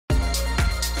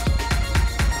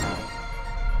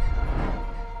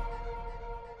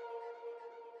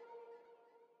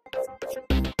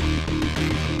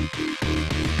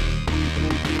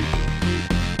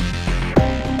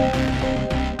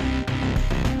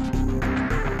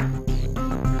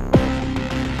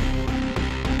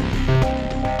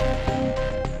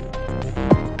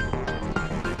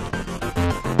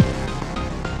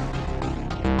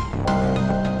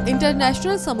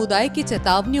International समुदाय की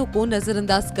चेतावनियों को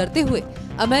नजरअंदाज करते हुए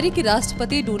अमेरिकी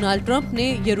राष्ट्रपति डोनाल्ड ट्रंप ने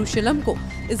यरूशलेम को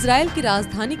इजराइल की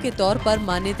राजधानी के तौर पर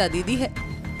मान्यता दे दी है।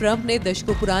 ट्रंप ने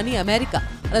दशकों पुरानी अमेरिका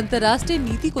और अंतर्राष्ट्रीय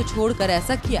नीति को छोड़कर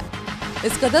ऐसा किया।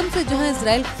 इस कदम से जहां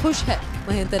इजराइल खुश है,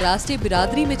 वहीं अंतर्राष्ट्रीय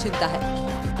बिरादरी में चिंता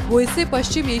है। वो इसे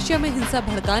पश्चिम एशिया में हिंसा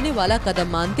भड़काने वाला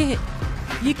कदम मानते हैं।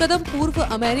 ये कदम पूर्व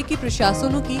अमेरिकी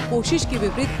प्रशासनों की कोशिश के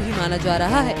विपरीत भी माना जा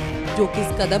रहा है, जो कि इस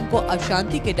कदम को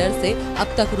अशांति के डर से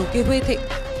अब तक रुके हुए थे।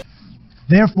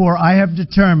 Therefore, I have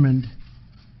determined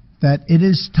that it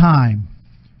is time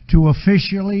to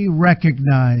officially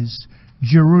recognize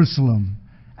Jerusalem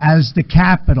as the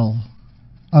capital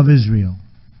of Israel.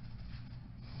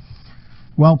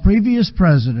 While previous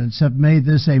presidents have made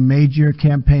this a major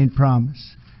campaign promise,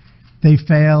 they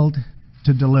failed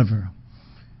to deliver.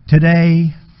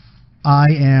 Today, I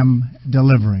am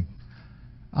delivering.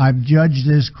 I've judged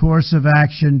this course of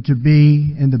action to be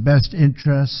in the best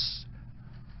interests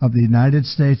of the United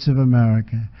States of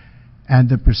America and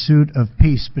the pursuit of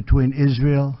peace between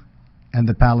Israel and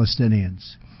the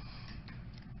Palestinians.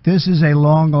 This is a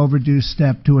long overdue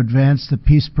step to advance the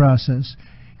peace process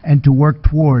and to work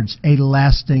towards a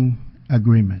lasting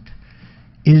agreement.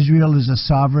 Israel is a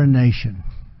sovereign nation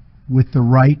with the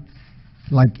right,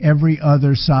 like every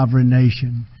other sovereign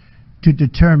nation, to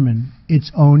determine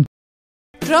its own.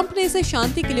 Trump ने इसे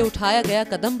शांति के लिए उठाया गया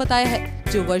कदम बताया है,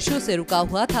 जो वर्षों से रुका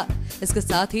हुआ था। इसके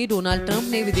साथ ही डोनाल्ड ट्रंप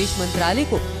ने विदेश मंत्रालय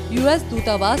को यूएस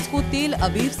दूतावास को तेल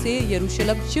अवीव से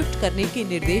यरूशलेम शिफ्ट करने के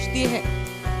निर्देश दिए हैं।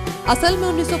 असल में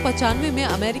 1995 में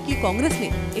अमेरिकी कांग्रेस ने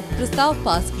एक प्रस्ताव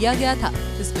पास किया गया था,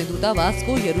 जिसमें दूतावास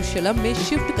को यरूशलेम में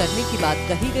शिफ्ट करने की बात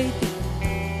कही गई थी।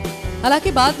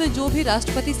 हालांकि बाद में जो भी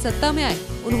राष्ट्रपति सत्ता में आए,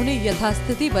 उन्होंने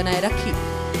यथास्थिति बनाए रखी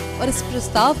और इस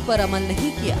प्रस्ताव पर अमल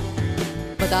नहीं किया।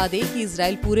 बता दें कि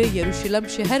इजराइल पूरे यरूशलेम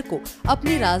शहर को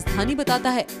अपनी राजधानी बताता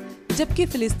है, जबकि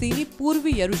फिलिस्तीनी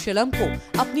पूर्वी यरूशलेम को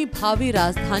अपनी भावी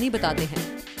राजधानी बताते हैं।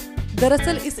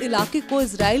 दरअसल इस इलाके को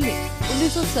इजराइल ने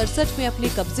 1967 में अपने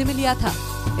कब्जे में लिया था।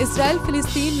 इजराइल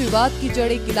फिलिस्तीन विवाद की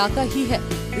जड़ एक इलाका ही है।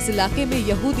 इस इलाके में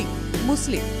यहूदी,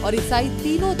 मुस्लिम और ईसाई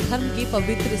तीनों धर्म के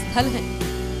पवित्र स्थल हैं।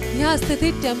 यहाँ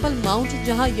स्थित टेम्पल माउंट,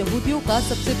 जहाँ यहूदियों का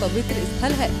सबसे पवित्र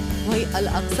स्थल है, वहीं अल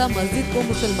अक्सा मस्जिद को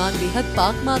मुसलमान बेहद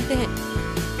पाक मानते हैं।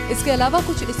 इसके अलावा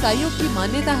कुछ ईसाइयों की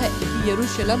मान्यता है कि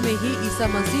यरूशलेम में ही ईसा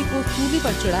मसीह को सूली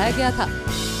पर चढ़ाया गया था।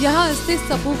 यहाँ स्थित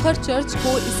सपूखर चर्च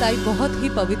को ईसाई बहुत ही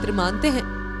पवित्र मानते हैं।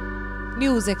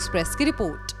 न्यूज़ एक्सप्रेस की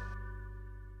रिपोर्ट।